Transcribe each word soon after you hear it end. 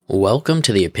Welcome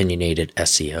to the Opinionated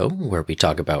SEO, where we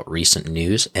talk about recent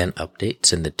news and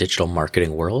updates in the digital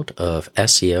marketing world of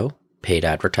SEO, paid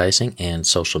advertising, and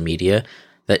social media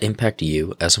that impact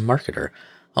you as a marketer.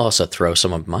 I'll also throw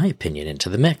some of my opinion into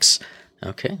the mix.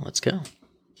 Okay, let's go.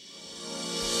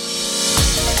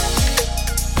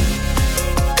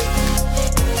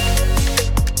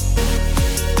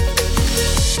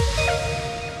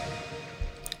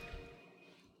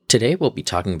 Today we'll be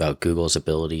talking about Google's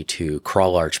ability to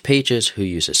crawl large pages, who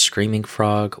uses Screaming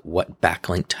Frog, what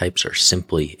backlink types are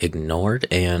simply ignored,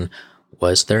 and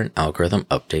was there an algorithm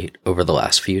update over the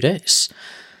last few days?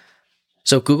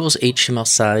 So Google's HTML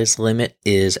size limit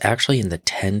is actually in the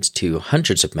tens to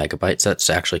hundreds of megabytes. That's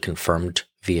actually confirmed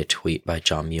via tweet by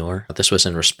John Mueller. This was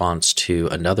in response to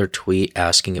another tweet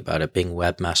asking about a Bing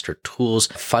Webmaster Tools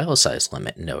file size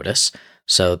limit notice.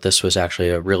 So this was actually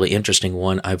a really interesting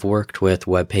one. I've worked with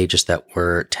web pages that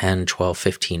were 10, 12,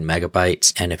 15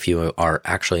 megabytes. And if you are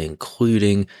actually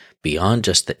including beyond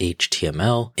just the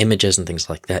HTML images and things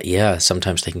like that, yeah,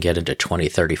 sometimes they can get into 20,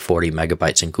 30, 40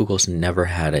 megabytes, and Google's never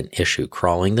had an issue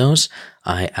crawling those.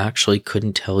 I actually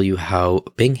couldn't tell you how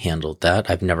Bing handled that.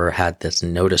 I've never had this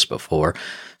notice before.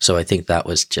 So I think that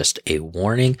was just a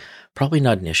warning, probably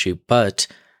not an issue, but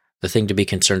the thing to be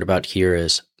concerned about here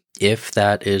is if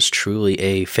that is truly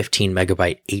a 15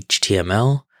 megabyte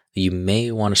HTML, you may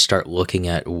want to start looking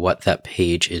at what that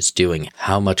page is doing,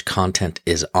 how much content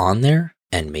is on there,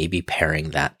 and maybe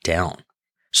paring that down.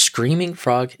 Screaming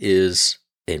Frog is,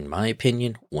 in my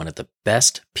opinion, one of the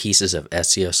best pieces of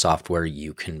SEO software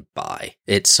you can buy.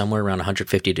 It's somewhere around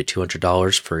 $150 to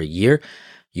 $200 for a year.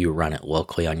 You run it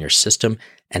locally on your system,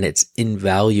 and it's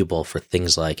invaluable for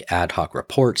things like ad hoc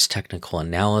reports, technical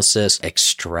analysis,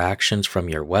 extractions from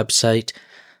your website.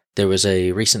 There was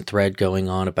a recent thread going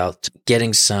on about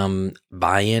getting some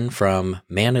buy-in from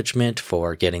management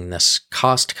for getting this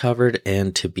cost covered.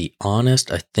 And to be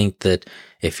honest, I think that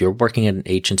if you're working at an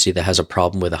agency that has a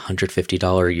problem with a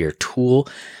 $150 a year tool,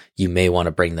 you may want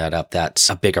to bring that up. That's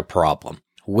a bigger problem.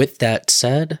 With that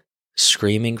said,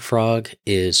 Screaming Frog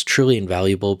is truly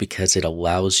invaluable because it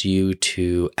allows you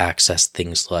to access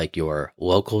things like your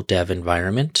local dev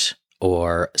environment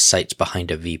or sites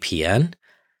behind a VPN,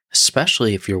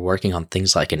 especially if you're working on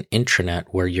things like an intranet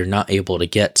where you're not able to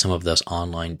get some of those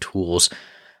online tools,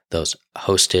 those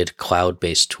hosted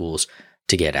cloud-based tools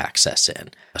to get access in.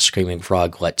 Screaming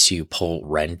Frog lets you pull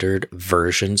rendered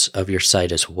versions of your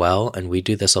site as well, and we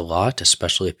do this a lot,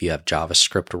 especially if you have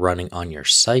JavaScript running on your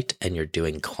site and you're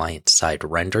doing client-side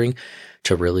rendering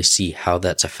to really see how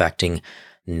that's affecting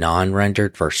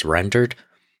non-rendered versus rendered.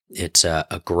 It's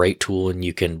a great tool, and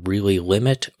you can really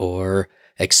limit or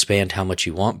expand how much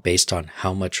you want based on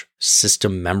how much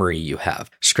system memory you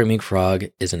have. Screaming Frog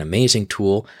is an amazing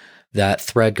tool. That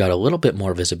thread got a little bit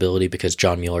more visibility because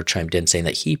John Mueller chimed in saying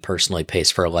that he personally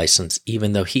pays for a license,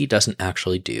 even though he doesn't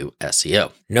actually do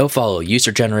SEO. No-follow,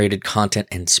 user-generated content,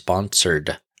 and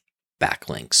sponsored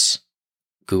backlinks.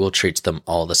 Google treats them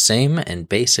all the same, and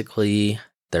basically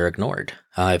they're ignored.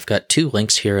 I've got two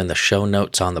links here in the show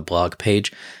notes on the blog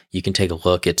page. You can take a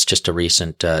look. It's just a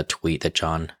recent tweet that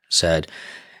John said,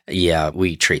 yeah,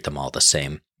 we treat them all the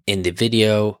same. In the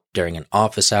video during an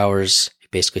office hours,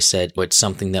 basically said it's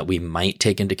something that we might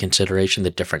take into consideration, the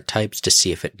different types, to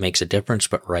see if it makes a difference.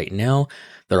 But right now,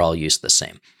 they're all used the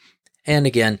same. And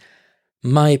again,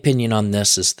 my opinion on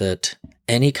this is that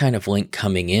any kind of link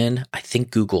coming in, I think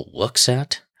Google looks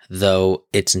at, though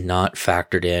it's not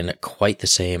factored in quite the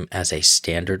same as a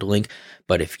standard link.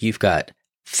 But if you've got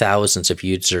thousands of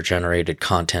user-generated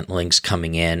content links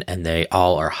coming in and they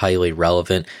all are highly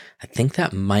relevant, I think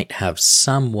that might have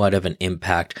somewhat of an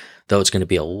impact, though it's going to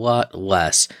be a lot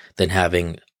less than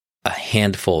having a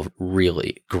handful of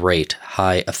really great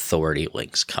high authority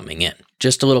links coming in.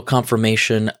 Just a little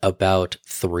confirmation about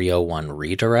 301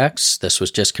 redirects. This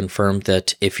was just confirmed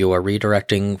that if you are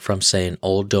redirecting from, say, an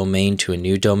old domain to a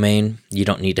new domain, you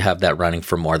don't need to have that running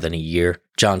for more than a year.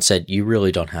 John said you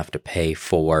really don't have to pay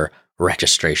for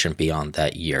registration beyond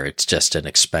that year. It's just an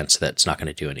expense that's not going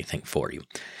to do anything for you.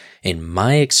 In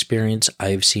my experience,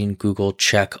 I've seen Google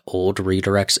check old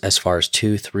redirects as far as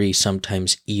 2, 3,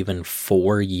 sometimes even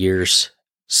 4 years.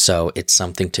 So it's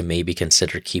something to maybe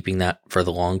consider keeping that for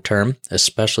the long term,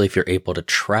 especially if you're able to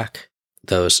track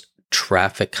those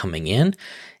traffic coming in.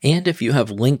 And if you have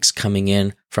links coming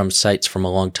in from sites from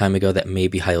a long time ago that may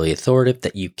be highly authoritative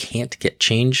that you can't get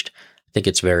changed, I think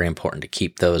it's very important to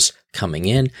keep those coming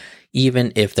in.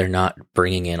 Even if they're not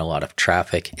bringing in a lot of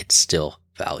traffic, it's still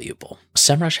valuable.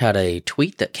 SEMrush had a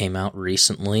tweet that came out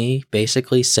recently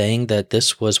basically saying that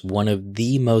this was one of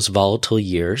the most volatile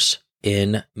years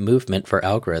in movement for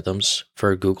algorithms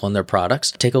for Google and their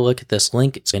products. Take a look at this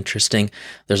link. It's interesting.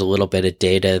 There's a little bit of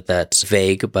data that's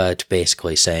vague, but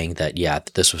basically saying that, yeah,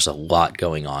 this was a lot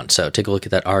going on. So take a look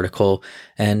at that article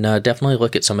and definitely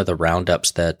look at some of the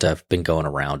roundups that have been going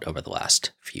around over the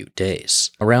last few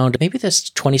days. Around maybe this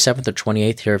 27th or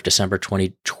 28th here of December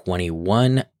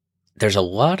 2021, there's a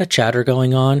lot of chatter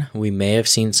going on. We may have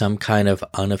seen some kind of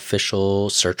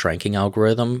unofficial search ranking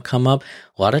algorithm come up.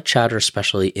 A lot of chatter,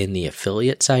 especially in the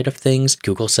affiliate side of things.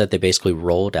 Google said they basically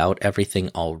rolled out everything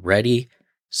already.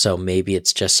 So maybe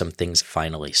it's just some things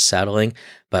finally settling,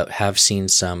 but have seen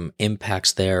some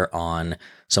impacts there on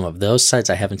some of those sites.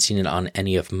 I haven't seen it on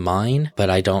any of mine, but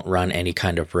I don't run any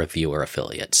kind of review or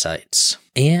affiliate sites.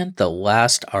 And the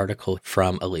last article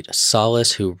from Alita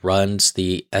Solis, who runs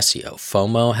the SEO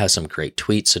FOMO, has some great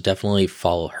tweets, so definitely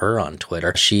follow her on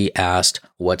Twitter. She asked,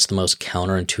 what's the most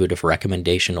counterintuitive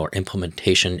recommendation or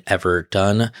implementation ever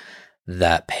done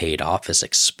that paid off as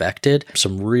expected?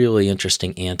 Some really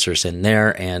interesting answers in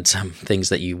there and some things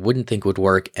that you wouldn't think would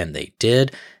work and they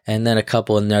did. And then a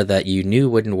couple in there that you knew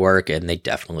wouldn't work and they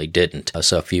definitely didn't.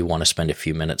 So if you want to spend a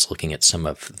few minutes looking at some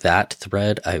of that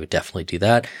thread, I would definitely do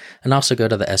that. And also go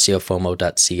to the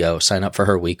SEOFOMO.co, sign up for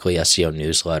her weekly SEO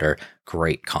newsletter.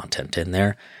 Great content in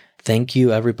there. Thank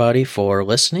you everybody for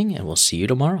listening and we'll see you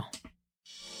tomorrow.